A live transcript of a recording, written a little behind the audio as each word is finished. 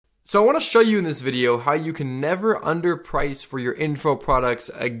So I want to show you in this video how you can never underprice for your info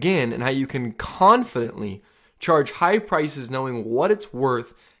products again, and how you can confidently charge high prices knowing what it's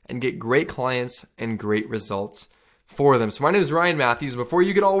worth and get great clients and great results for them. So my name is Ryan Matthews. Before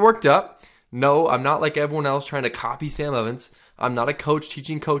you get all worked up, no, I'm not like everyone else trying to copy Sam Evans. I'm not a coach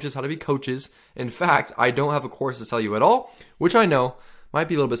teaching coaches how to be coaches. In fact, I don't have a course to sell you at all, which I know might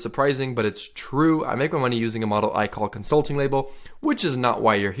be a little bit surprising, but it's true. I make my money using a model I call Consulting Label, which is not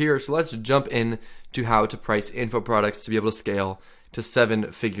why you're here. So let's jump in to how to price info products to be able to scale to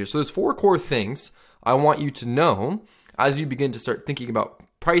 7 figures. So there's 4 core things I want you to know as you begin to start thinking about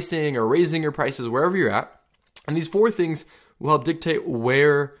pricing or raising your prices wherever you're at. And these 4 things will help dictate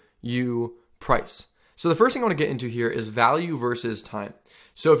where you price. So the first thing I want to get into here is value versus time.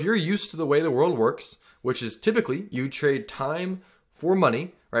 So if you're used to the way the world works, which is typically you trade time for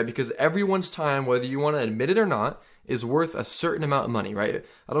money, right? Because everyone's time, whether you want to admit it or not, is worth a certain amount of money, right?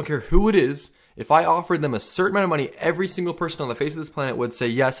 I don't care who it is. If I offered them a certain amount of money, every single person on the face of this planet would say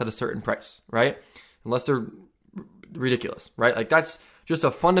yes at a certain price, right? Unless they're ridiculous, right? Like that's just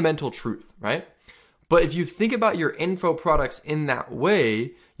a fundamental truth, right? But if you think about your info products in that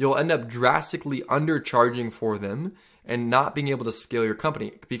way, you'll end up drastically undercharging for them and not being able to scale your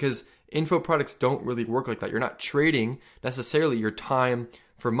company, because info products don't really work like that. You're not trading necessarily your time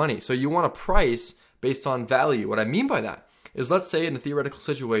for money. So you want to price based on value. What I mean by that is, let's say in a theoretical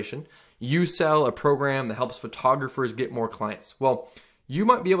situation, you sell a program that helps photographers get more clients. Well, you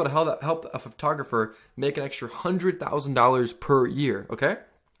might be able to help a photographer make an extra $100,000 per year, okay?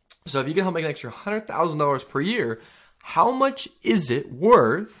 So if you can help make an extra $100,000 per year, how much is it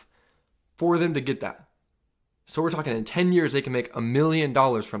worth for them to get that? So we're talking in 10 years, they can make $1 million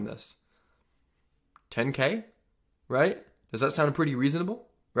from this. 10K, right? Does that sound pretty reasonable,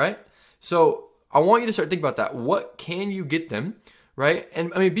 right? So I want you to start thinking about that. What can you get them, right?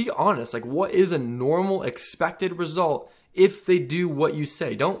 And I mean, be honest, like what is a normal expected result if they do what you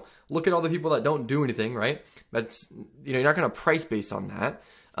say? Don't look at all the people that don't do anything, right? That's, you're not going to price based on that.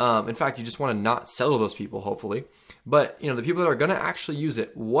 In fact, you just want to not sell to those people, hopefully. But, the people that are going to actually use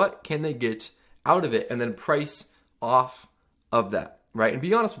it, what can they get out of it, and then price off of that, right? And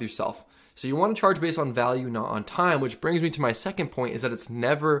be honest with yourself. So you want to charge based on value, not on time, which brings me to my second point, is that it's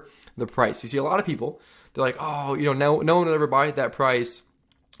never the price. You see a lot of people, they're like, oh, no one would ever buy at that price.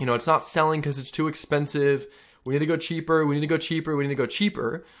 It's not selling because it's too expensive. We need to go cheaper. We need to go cheaper. We need to go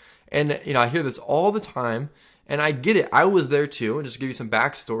cheaper. And, I hear this all the time, and I get it. I was there too. And just to give you some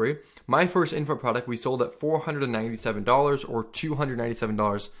backstory, my first info product we sold at $497 or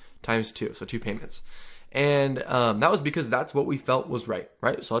 $297 times 2, so 2 payments. And that was because that's what we felt was right?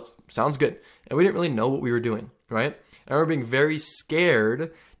 So that sounds good. And we didn't really know what we were doing, right? And I remember being very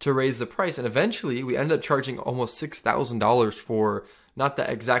scared to raise the price. And eventually we ended up charging almost $6,000 for not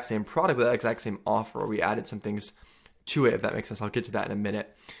the exact same product, but the exact same offer. We added some things to it, if that makes sense. I'll get to that in a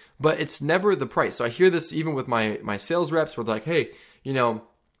minute. But it's never the price. So I hear this even with my sales reps, where they're like, hey,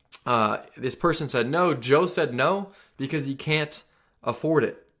 this person said no, Joe said no because he can't afford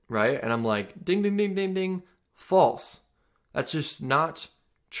it. Right? And I'm like, ding, ding, ding, ding, ding, false. That's just not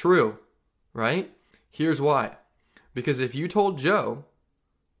true, right? Here's why. Because if you told Joe,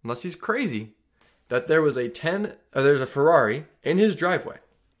 unless he's crazy, that there was there's a Ferrari in his driveway,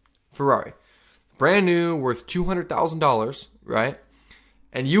 Ferrari, brand new, worth $200,000, right?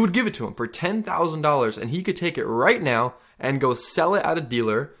 And you would give it to him for $10,000, and he could take it right now and go sell it at a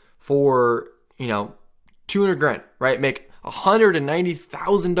dealer for, $200,000, right? Make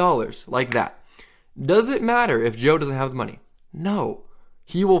 $190,000 like that. Does it matter if Joe doesn't have the money? No.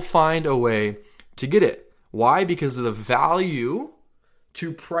 He will find a way to get it. Why? Because the value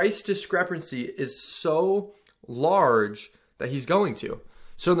to price discrepancy is so large that he's going to.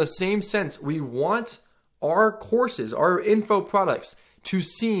 So in the same sense, we want our courses, our info products, to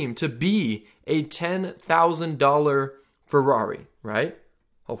seem to be a $10,000 Ferrari, right?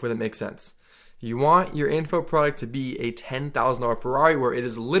 Hopefully that makes sense. You want your info product to be a $10,000 Ferrari, where it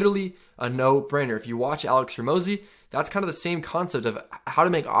is literally a no-brainer. If you watch Alex Hormozi, that's kind of the same concept of how to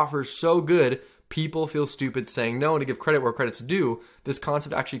make offers so good people feel stupid saying no, and to give credit where credit's due. This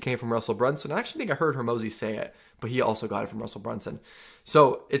concept actually came from Russell Brunson. I actually think I heard Hormozi say it, but he also got it from Russell Brunson.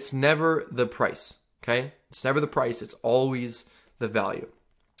 So it's never the price, okay? It's never the price. It's always the value.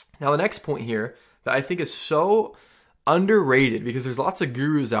 Now, the next point here that I think is so underrated, because there's lots of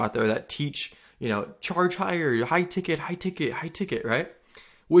gurus out there that teach, charge higher, high ticket, right?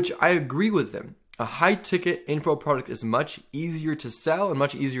 Which I agree with them. A high ticket info product is much easier to sell and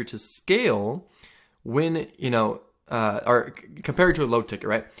much easier to scale when, or compared to a low ticket,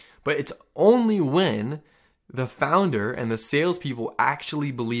 right? But it's only when the founder and the salespeople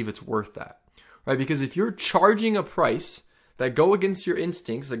actually believe it's worth that, right? Because if you're charging a price that go against your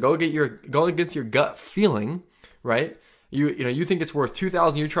instincts, that go against your gut feeling, right? You think it's worth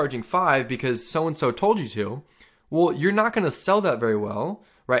 $2,000, you're charging $5,000 because so and so told you to. Well, you're not going to sell that very well,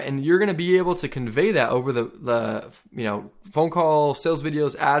 right? And you're going to be able to convey that over the phone call, sales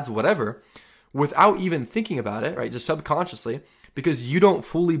videos, ads, whatever, without even thinking about it, right? Just subconsciously, because you don't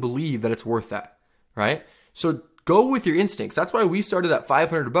fully believe that it's worth that, right? So go with your instincts. That's why we started at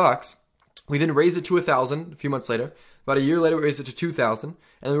 $500. We then raised it to $1,000 a few months later. About a year later, we raised it to $2,000, and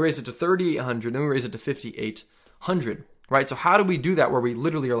then we raised it to $3,800, then we raised it to $5,800, right? So how do we do that where we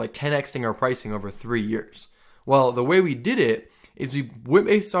literally are like 10xing our pricing over 3 years? Well, the way we did it is we went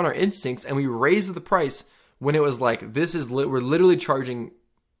based on our instincts and we raised the price when it was like, we're literally charging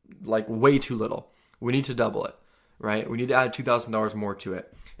like way too little. We need to double it, right? We need to add $2,000 more to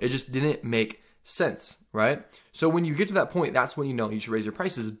it. It just didn't make sense, right? So when you get to that point, that's when you know you should raise your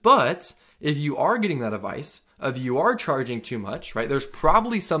prices. But if you are getting that advice, if you are charging too much, right, there's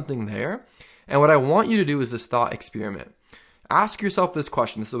probably something there. And what I want you to do is this thought experiment. Ask yourself this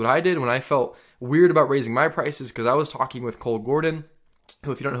question. This is what I did when I felt weird about raising my prices, because I was talking with Cole Gordon,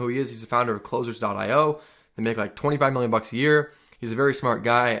 who, if you don't know who he is, he's the founder of Closers.io. They make like $25 million a year. He's a very smart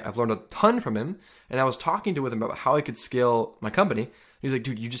guy. I've learned a ton from him. And I was talking with him about how I could scale my company. He's like,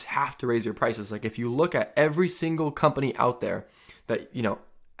 dude, you just have to raise your prices. Like if you look at every single company out there that,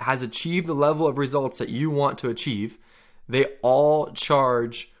 has achieved the level of results that you want to achieve, they all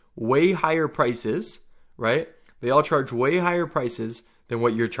charge way higher prices, right? They all charge way higher prices than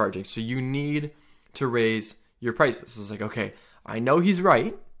what you're charging. So you need to raise your prices. So it's like, okay, I know he's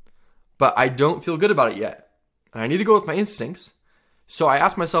right, but I don't feel good about it yet. And I need to go with my instincts. So I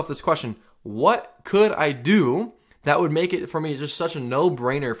asked myself this question: what could I do that would make it for me just such a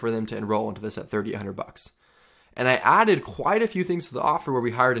no-brainer for them to enroll into this at $3,800? And I added quite a few things to the offer where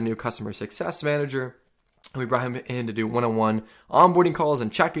we hired a new customer success manager. And we brought him in to do one-on-one onboarding calls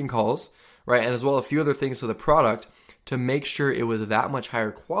and check-in calls, right? And as well a few other things to the product to make sure it was that much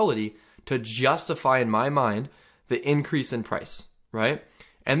higher quality to justify, in my mind, the increase in price, right?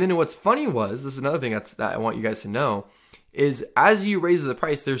 And then what's funny was, this is another thing that I want you guys to know, is as you raise the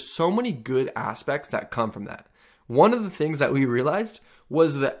price, there's so many good aspects that come from that. One of the things that we realized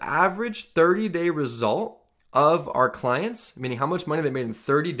was the average 30-day result of our clients, meaning how much money they made in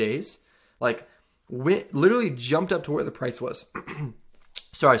 30 days, literally jumped up to where the price was.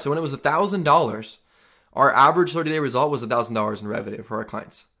 Sorry, so when it was $1,000, our average 30-day result was $1,000 in revenue for our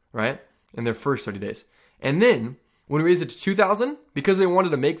clients, right? In their first 30 days. And then when we raised it to $2,000, because they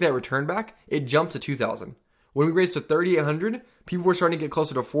wanted to make that return back, it jumped to $2,000. When we raised to $3,800, people were starting to get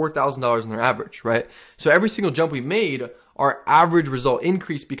closer to $4,000 in their average, right? So every single jump we made, our average result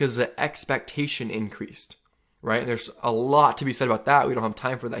increased because the expectation increased, right? And there's a lot to be said about that. We don't have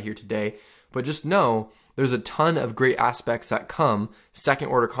time for that here today, but just know there's a ton of great aspects that come, second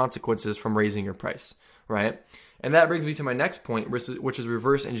order consequences from raising your price, right? And that brings me to my next point, which is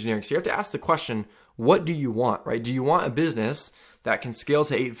reverse engineering. So you have to ask the question, what do you want, right? Do you want a business that can scale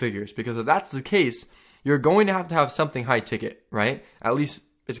to 8 figures? Because if that's the case, you're going to have something high ticket, right? At least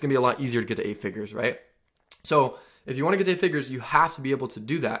it's going to be a lot easier to get to 8 figures, right? So if you want to get to 8 figures, you have to be able to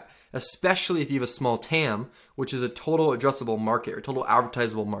do that, especially if you have a small TAM, which is a total addressable market or total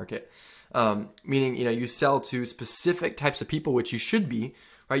advertisable market. Meaning, you sell to specific types of people, which you should be,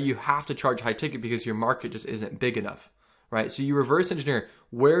 right? You have to charge high ticket because your market just isn't big enough, right? So you reverse engineer,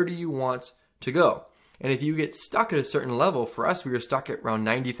 where do you want to go? And if you get stuck at a certain level, for us, we were stuck at around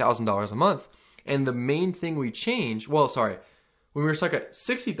 $90,000 a month. And the main thing we changed, when we were stuck at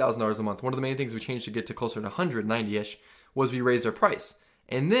 $60,000 a month, one of the main things we changed to get to closer to 190-ish was we raised our price.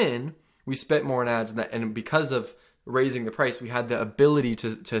 And then we spent more on ads, and because of raising the price, we had the ability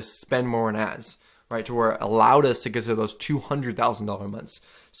to spend more on ads, right? To where it allowed us to get to those $200,000 months.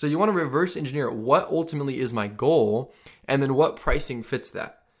 So you want to reverse engineer what ultimately is my goal, and then what pricing fits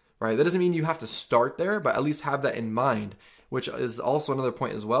that, right? That doesn't mean you have to start there, but at least have that in mind, which is also another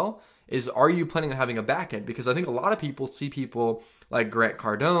point as well, is are you planning on having a back end? Because I think a lot of people see people like Grant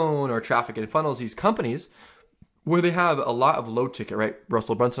Cardone or Traffic and Funnels, these companies where they have a lot of low ticket, right?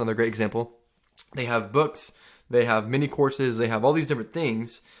 Russell Brunson, another great example. They have books, they have mini courses, they have all these different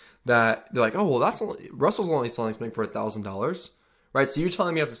things that they're like, oh, well, Russell's only selling something for $1,000, right? So you're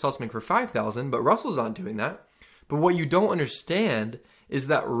telling me I have to sell something for $5,000, but Russell's not doing that. But what you don't understand is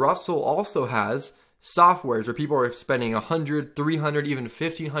that Russell also has softwares where people are spending $100, $300, even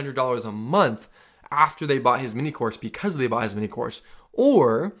 $1,500 a month after they bought his mini course because they bought his mini course.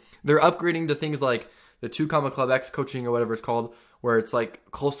 Or they're upgrading to things like the 2 Comma Club X coaching or whatever it's called, where it's like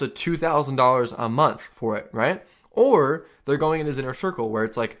close to $2,000 a month for it, right? Or they're going in his inner circle where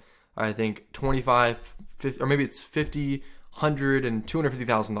it's like, I think 25, 50, or maybe it's 50, 100, and $250,000.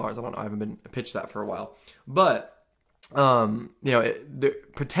 I don't know. I haven't been pitched that for a while, but they're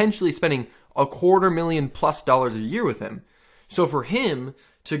potentially spending $250,000+ a year with him. So for him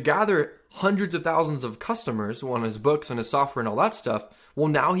to gather hundreds of thousands of customers on his books and his software and all that stuff, well,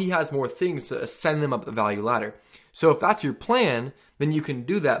 now he has more things to ascend them up the value ladder. So if that's your plan, then you can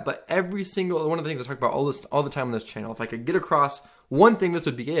do that. But every single one of the things I talk about all the time on this channel, if I could get across one thing, this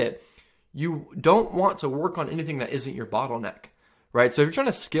would be it. You don't want to work on anything that isn't your bottleneck, right? So if you're trying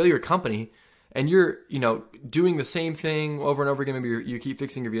to scale your company and you're, doing the same thing over and over again, maybe you keep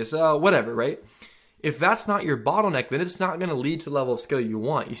fixing your VSL, whatever, right? If that's not your bottleneck, then it's not going to lead to the level of scale you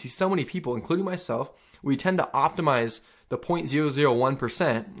want. You see so many people, including myself, we tend to optimize the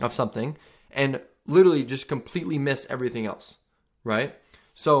 0.001% of something and literally just completely miss everything else, right?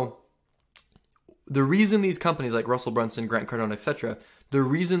 So the reason these companies like Russell Brunson, Grant Cardone, etc., the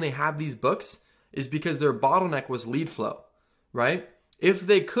reason they have these books is because their bottleneck was lead flow, right? If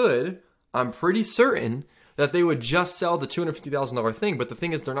they could, I'm pretty certain that they would just sell the $250,000 thing, but the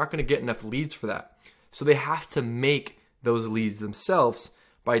thing is they're not going to get enough leads for that. So they have to make those leads themselves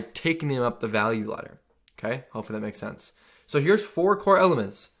by taking them up the value ladder, okay? Hopefully that makes sense. So here's 4 core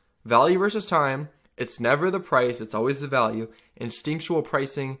elements. Value versus time. It's never the price. It's always the value. Instinctual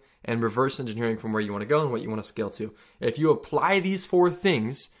pricing and reverse engineering from where you want to go and what you want to scale to. If you apply these 4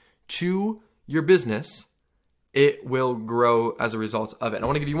 things to your business, it will grow as a result of it. And I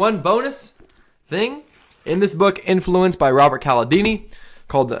want to give you one bonus thing. In this book, Influence by Robert Cialdini,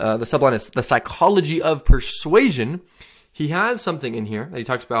 called the subline is The Psychology of Persuasion, he has something in here that he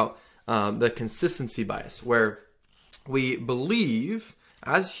talks about the consistency bias, where we believe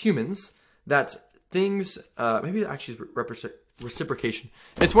as humans that things, maybe actually reciprocation.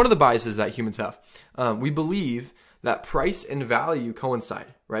 It's one of the biases that humans have. We believe that price and value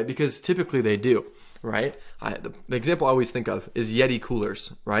coincide, right? Because typically they do, right? The example I always think of is Yeti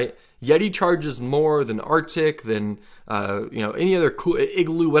coolers, right? Yeti charges more than Arctic, than any other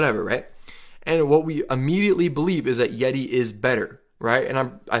Igloo, whatever, right? And what we immediately believe is that Yeti is better, right?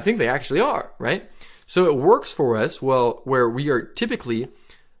 And I think they actually are, right? So it works for us, well, where we are typically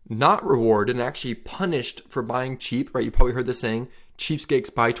not rewarded and actually punished for buying cheap, right? You probably heard the saying,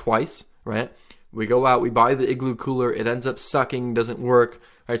 cheapskates buy twice, right? We go out, we buy the Igloo cooler, it ends up sucking, doesn't work,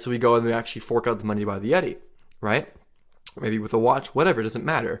 right? So we go and we actually fork out the money to buy the Yeti, right? Maybe with a watch, whatever, it doesn't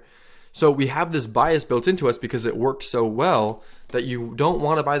matter. So we have this bias built into us because it works so well that you don't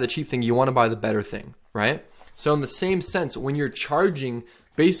want to buy the cheap thing, you want to buy the better thing, right? So in the same sense, when you're charging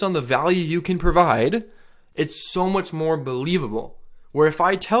based on the value you can provide, it's so much more believable. Where if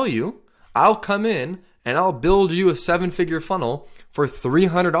I tell you, I'll come in and I'll build you a 7-figure funnel for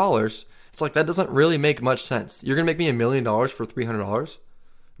 $300, it's like that doesn't really make much sense. You're going to make me $1 million for $300,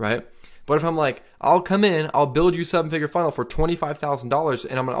 right? But if I'm like, I'll come in, I'll build you a 7-figure funnel for $25,000,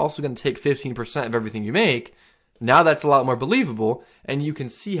 and I'm also going to take 15% of everything you make, now that's a lot more believable, and you can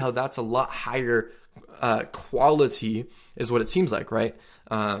see how that's a lot higher quality is what it seems like, right?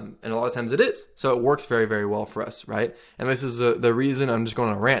 And a lot of times it is. So it works very, very well for us, right? And this is the reason, I'm just going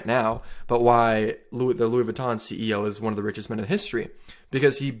on a rant now, but why the Louis Vuitton CEO is one of the richest men in history.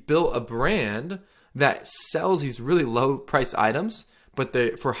 Because he built a brand that sells these really low price items,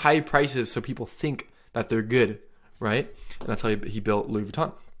 but for high prices so people think that they're good, right? And that's how he built Louis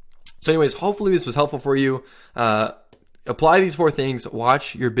Vuitton. So anyways, hopefully this was helpful for you. Apply these 4 things,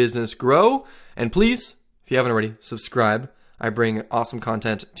 watch your business grow, and please, if you haven't already, subscribe. I bring awesome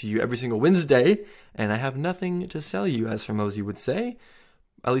content to you every single Wednesday, and I have nothing to sell you, as Hormozi would say.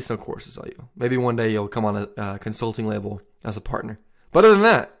 At least no course to sell you. Maybe one day you'll come on a consulting label as a partner. But other than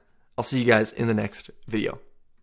that, I'll see you guys in the next video.